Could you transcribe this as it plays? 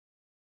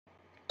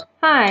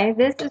Hi,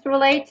 this is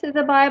Relate to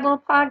the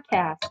Bible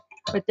podcast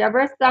with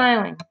Deborah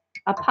Styling,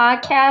 a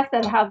podcast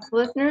that helps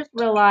listeners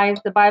realize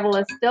the Bible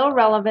is still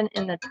relevant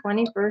in the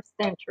 21st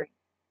century.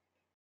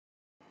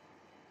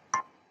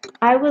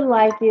 I would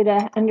like you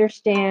to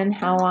understand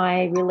how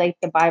I relate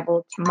the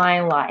Bible to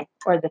my life,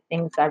 or the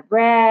things I've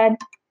read,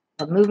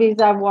 the movies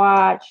I've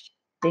watched,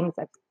 things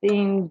I've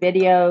seen,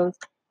 videos,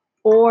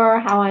 or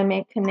how I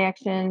make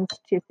connections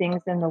to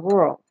things in the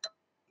world.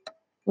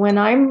 When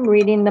I'm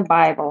reading the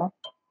Bible,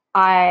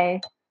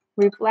 I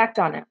reflect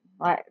on it.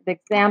 Like the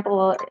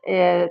example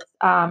is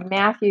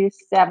Matthew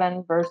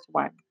 7, verse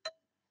 1.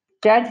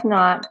 Judge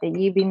not that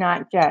ye be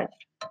not judged.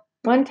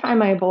 One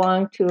time I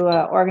belonged to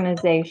an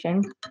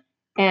organization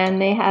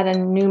and they had a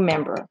new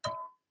member.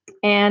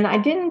 And I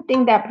didn't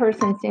think that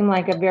person seemed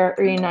like a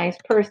very nice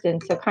person,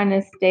 so kind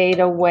of stayed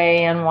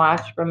away and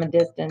watched from a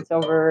distance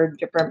over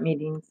different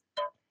meetings.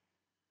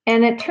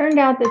 And it turned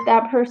out that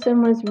that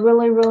person was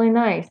really, really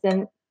nice.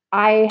 And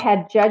I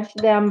had judged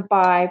them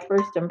by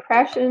first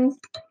impressions.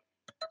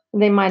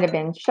 They might have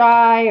been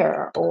shy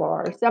or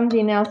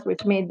something else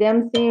which made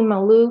them seem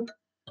aloof,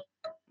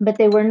 but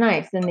they were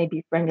nice and they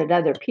befriended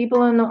other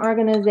people in the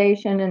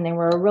organization and they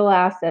were a real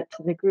asset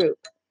to the group.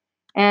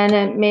 And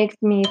it makes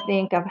me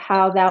think of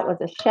how that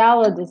was a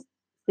shallow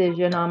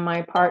decision on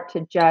my part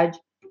to judge.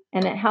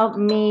 And it helped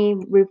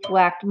me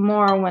reflect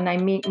more when I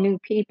meet new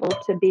people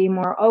to be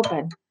more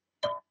open.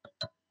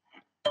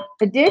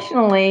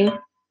 Additionally,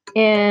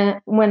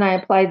 when I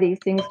apply these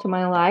things to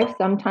my life,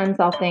 sometimes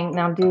I'll think,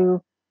 now,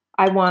 do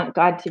I want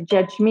God to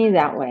judge me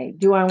that way?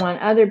 Do I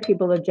want other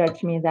people to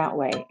judge me that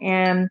way?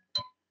 And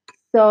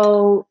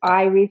so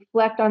I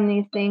reflect on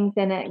these things,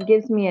 and it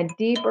gives me a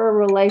deeper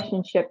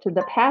relationship to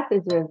the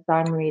passages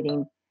I'm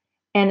reading,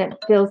 and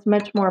it feels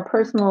much more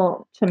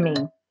personal to me.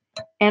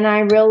 And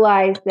I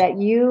realize that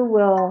you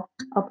will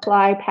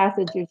apply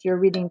passages you're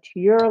reading to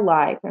your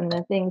life and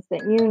the things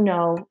that you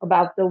know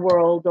about the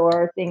world,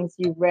 or things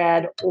you've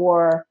read,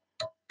 or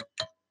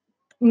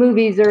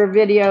movies or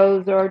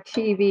videos or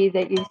TV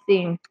that you've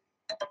seen.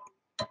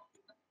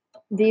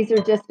 These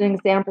are just an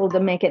example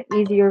to make it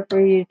easier for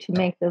you to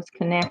make those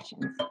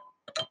connections.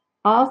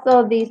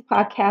 Also, these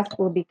podcasts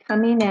will be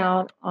coming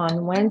out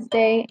on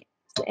Wednesday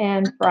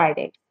and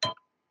Friday.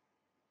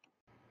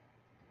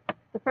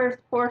 The first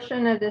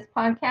portion of this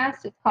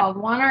podcast is called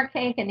Want Our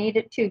Cake and Eat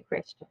It Too,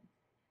 Christian.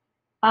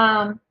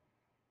 I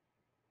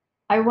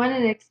wanted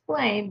to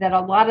explain that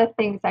a lot of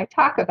things I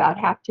talk about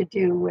have to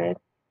do with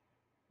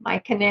my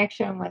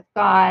connection with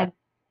God,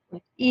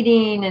 with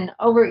eating and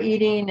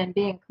overeating and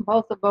being a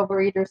compulsive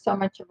overeater so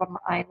much of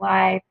my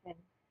life. And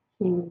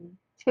He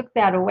took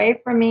that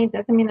away from me.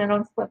 Doesn't mean I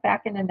don't slip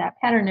back into that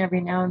pattern every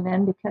now and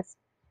then, because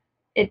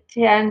it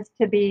tends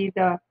to be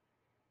the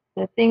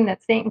thing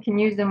that Satan can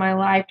use in my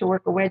life to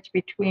work a wedge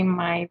between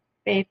my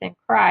faith in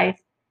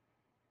Christ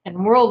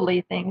and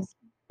worldly things.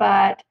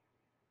 But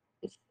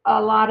a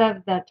lot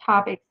of the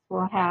topics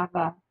will have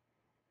a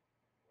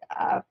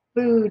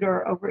food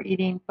or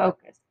overeating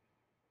focus,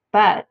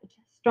 but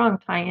strong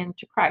tie-in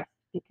to Christ,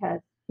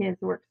 because He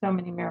has worked so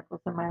many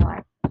miracles in my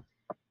life.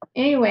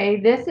 Anyway,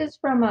 this is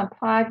from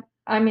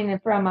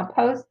from a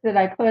post that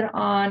I put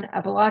on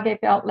a blog I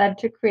felt led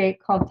to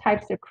create called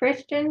Types of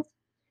Christians.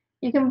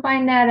 You can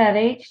find that at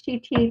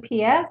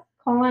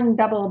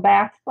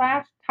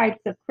https://types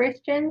of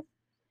Christians,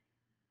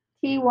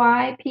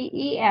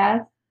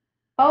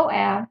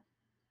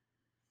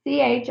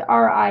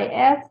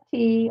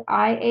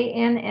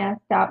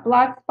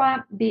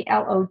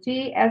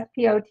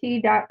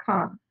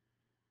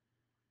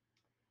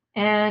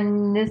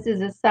 And this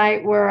is a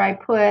site where I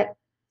put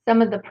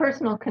some of the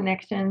personal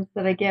connections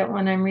that I get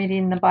when I'm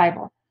reading the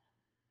Bible.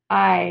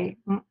 I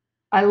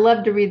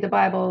love to read the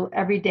Bible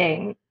every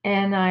day,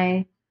 and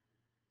I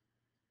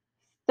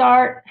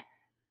start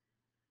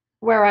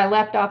where I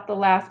left off the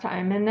last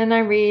time, and then I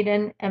read,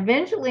 and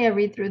eventually I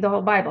read through the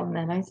whole Bible, and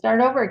then I start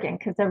over again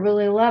because I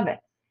really love it.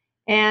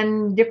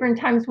 And different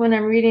times when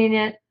I'm reading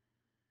it,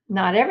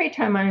 not every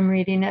time I'm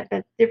reading it,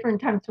 but different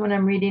times when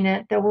I'm reading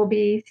it, there will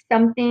be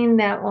something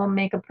that will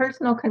make a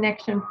personal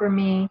connection for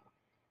me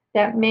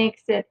that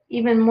makes it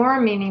even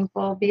more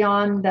meaningful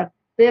beyond the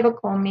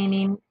biblical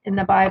meaning in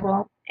the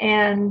Bible.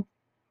 And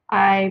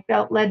I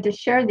felt led to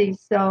share these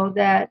so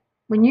that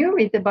when you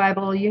read the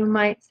Bible, you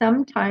might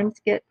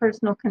sometimes get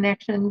personal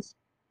connections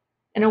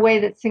in a way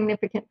that's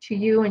significant to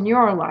you in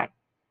your life.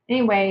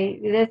 Anyway,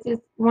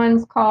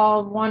 one's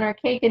called Want Our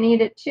Cake and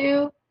Eat It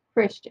Too,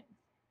 Christians.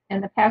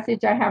 And the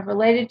passage I have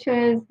related to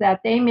is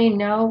that they may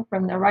know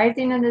from the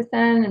rising of the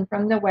sun and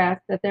from the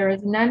west that there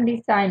is none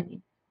beside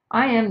me.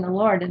 I am the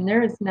Lord, and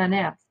there is none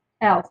else.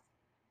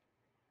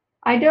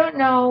 I don't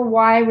know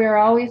why we're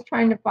always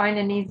trying to find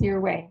an easier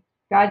way.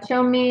 God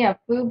showed me a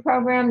food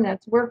program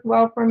that's worked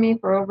well for me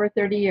for over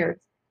 30 years.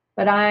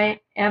 But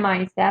am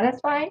I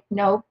satisfied?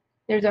 Nope.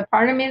 There's a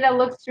part of me that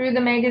looks through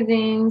the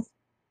magazines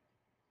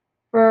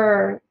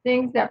for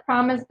things that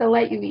promise to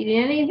let you eat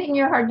anything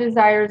your heart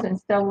desires and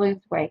still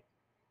lose weight.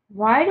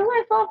 Why do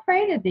I fall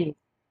prey to these?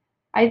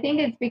 I think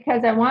it's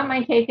because I want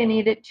my cake and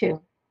eat it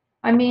too.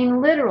 I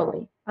mean,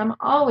 literally. I'm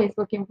always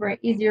looking for an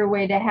easier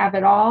way to have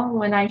it all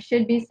when I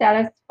should be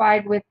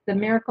satisfied with the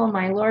miracle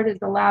my Lord has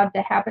allowed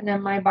to happen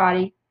in my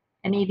body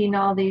and eating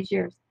all these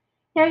years.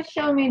 He has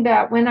shown me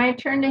that when I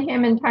turn to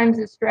Him in times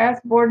of stress,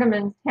 boredom,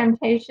 and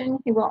temptation,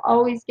 He will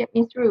always get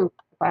me through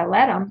if I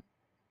let Him.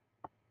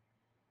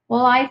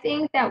 Well, I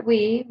think that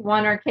we,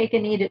 want our cake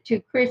and eat it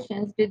too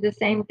Christians, do the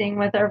same thing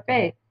with our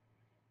faith.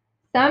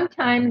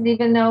 Sometimes,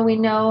 even though we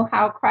know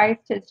how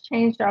Christ has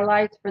changed our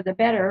lives for the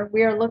better,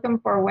 we are looking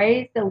for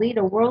ways to lead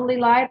a worldly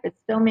life but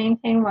still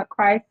maintain what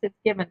Christ has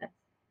given us.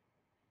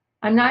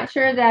 I'm not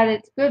sure that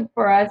it's good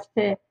for us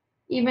to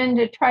even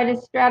to try to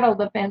straddle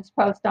the fence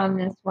post on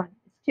this one.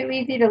 It's too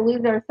easy to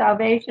lose our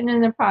salvation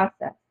in the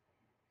process.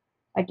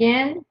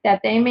 Again, that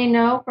they may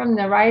know from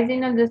the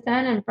rising of the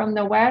sun and from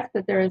the west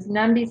that there is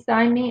none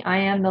beside me. I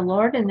am the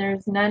Lord, and there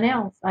is none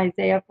else.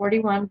 Isaiah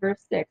 41,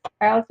 verse 6.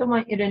 I also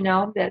want you to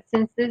know that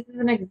since this is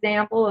an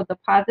example of the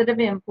positive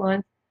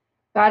influence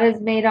God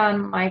has made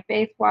on my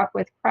faith walk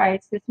with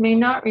Christ, this may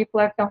not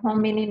reflect the whole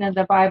meaning of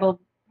the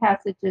Bible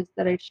passages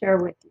that I share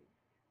with you.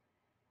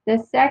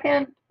 The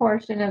second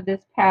portion of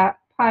this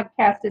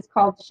podcast is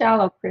called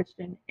Shallow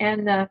Christian,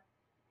 and the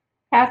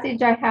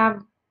passage I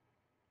have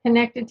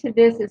connected to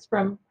this is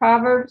from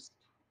Proverbs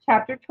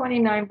chapter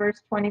 29,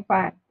 verse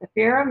 25. The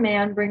fear of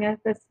man bringeth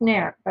a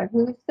snare, but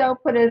whoso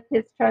putteth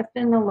his trust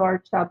in the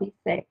Lord shall be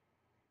safe.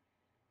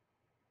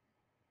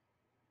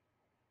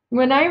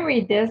 When I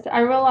read this, I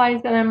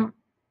realize that I'm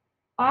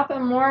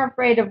often more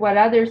afraid of what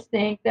others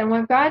think than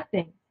what God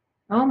thinks.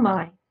 Oh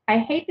my, I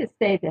hate to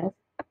say this,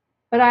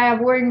 but I have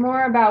worried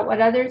more about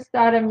what others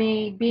thought of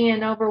me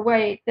being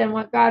overweight than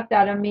what God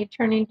thought of me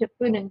turning to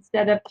food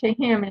instead of to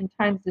Him in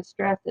times of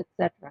stress,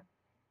 etc.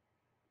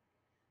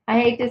 I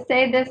hate to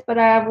say this, but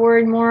I have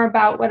worried more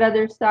about what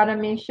others thought of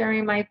me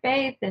sharing my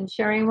faith than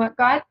sharing what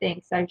God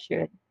thinks I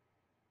should.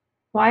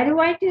 Why do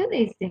I do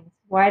these things?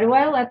 Why do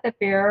I let the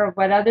fear of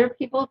what other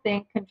people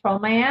think control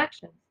my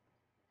actions?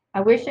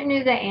 I wish I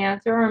knew the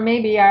answer, or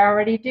maybe I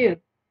already do.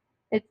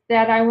 It's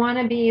that I want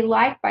to be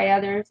liked by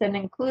others and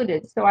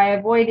included, so I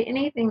avoid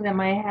anything that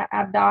might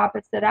have the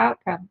opposite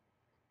outcome.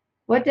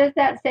 What does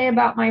that say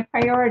about my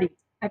priorities?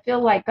 I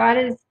feel like God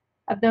is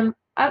of the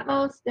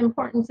utmost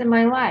importance in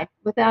my life.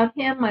 Without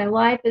Him, my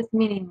life is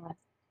meaningless.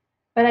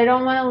 But I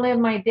don't want to live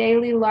my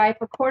daily life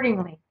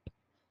accordingly.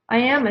 I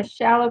am a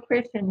shallow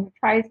Christian who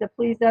tries to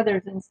please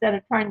others instead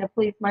of trying to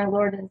please my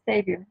Lord and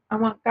Savior. I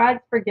want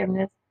God's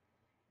forgiveness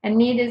and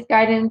need His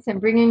guidance in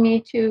bringing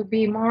me to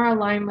be more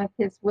aligned with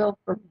His will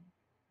for me.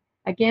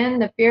 Again,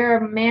 the fear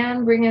of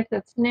man bringeth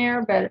a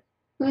snare, but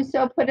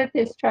whoso putteth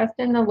his trust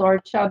in the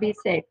Lord shall be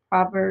safe.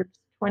 Proverbs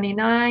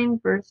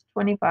 29, verse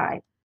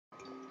 25.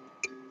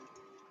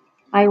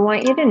 I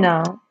want you to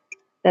know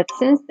that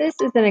since this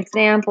is an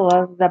example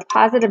of the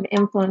positive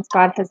influence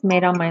God has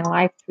made on my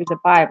life through the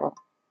Bible,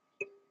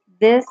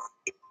 this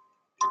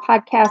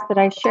podcast that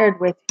I shared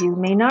with you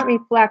may not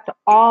reflect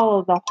all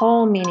of the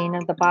whole meaning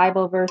of the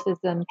Bible verses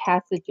and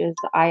passages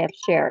I have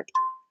shared.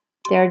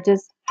 They're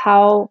just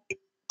how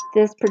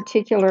this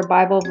particular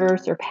Bible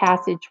verse or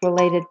passage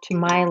related to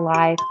my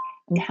life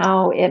and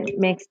how it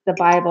makes the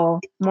Bible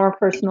more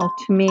personal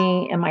to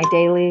me in my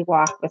daily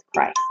walk with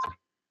Christ.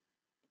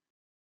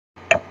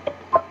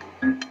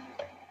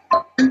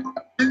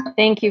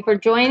 Thank you for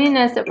joining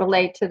us at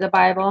Relate to the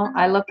Bible.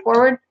 I look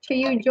forward to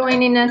you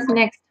joining us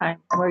next time,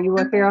 where you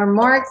will hear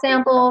more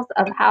examples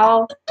of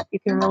how you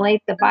can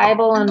relate the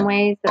Bible in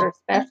ways that are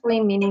especially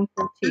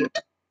meaningful to you.